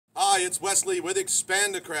Hi, it's Wesley with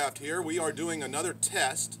Expandacraft here. We are doing another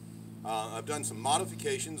test. I've done some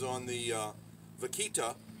modifications on the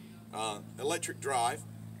Vaquita electric drive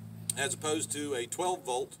as opposed to a 12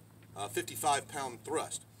 volt 55 pound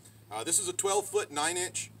thrust. This is a 12 foot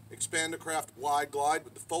 9-inch Expandacraft wide glide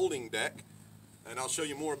with the folding deck, and I'll show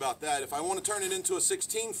you more about that. If I want to turn it into a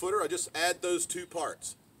 16 footer, I just add those two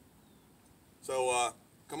parts. So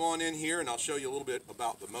come on in here and I'll show you a little bit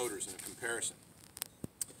about the motors in a comparison.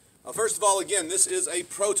 First of all, again, this is a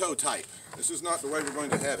prototype. This is not the way we're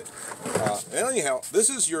going to have it. Anyhow, this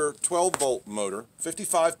is your 12 volt motor,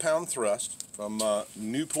 55 pound thrust from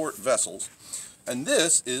Newport Vessels. And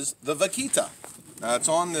this is the Vaquita. It's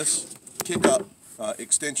on this kick-up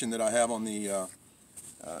extension that I have on the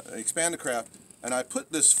Expandacraft. And I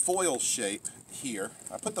put this foil shape here.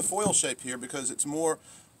 I put the foil shape here because it's more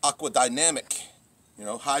aquadynamic, you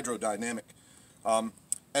know, hydrodynamic. And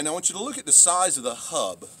I want you to look at the size of the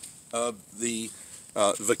hub of the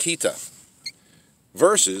Vaquita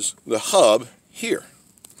versus the hub here.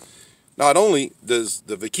 Not only does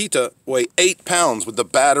the Vaquita weigh 8 pounds with the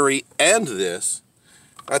battery and this,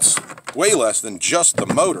 that's way less than just the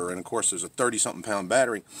motor, and of course there's a 30-something pound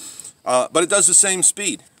battery, but it does the same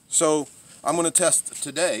speed. So I'm going to test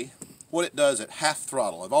today what it does at half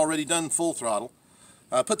throttle. I've already done full throttle.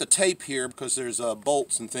 I put the tape here because there's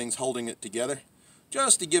bolts and things holding it together,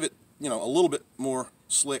 just to give it, you know, a little bit more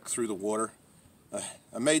slick through the water.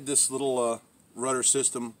 I made this little rudder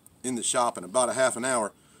system in the shop in about a half an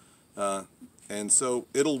hour, and so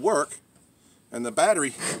it'll work. And the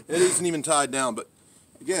battery, it isn't even tied down, but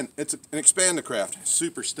again, it's an Expandacraft,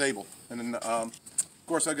 super stable. And then, of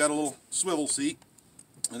course, I've got a little swivel seat.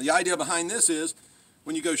 And the idea behind this is,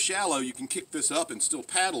 when you go shallow, you can kick this up and still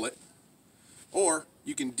paddle it, or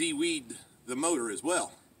you can de-weed the motor as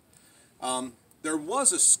well. There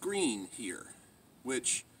was a screen here,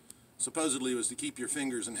 which supposedly was to keep your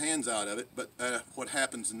fingers and hands out of it, but what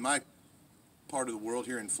happens in my part of the world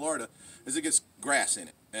here in Florida is it gets grass in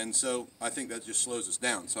it, and so I think that just slows us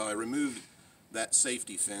down. So I removed that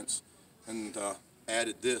safety fence and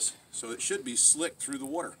added this, so it should be slick through the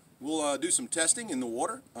water. We'll do some testing in the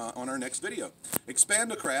water on our next video.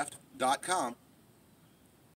 Expandacraft.com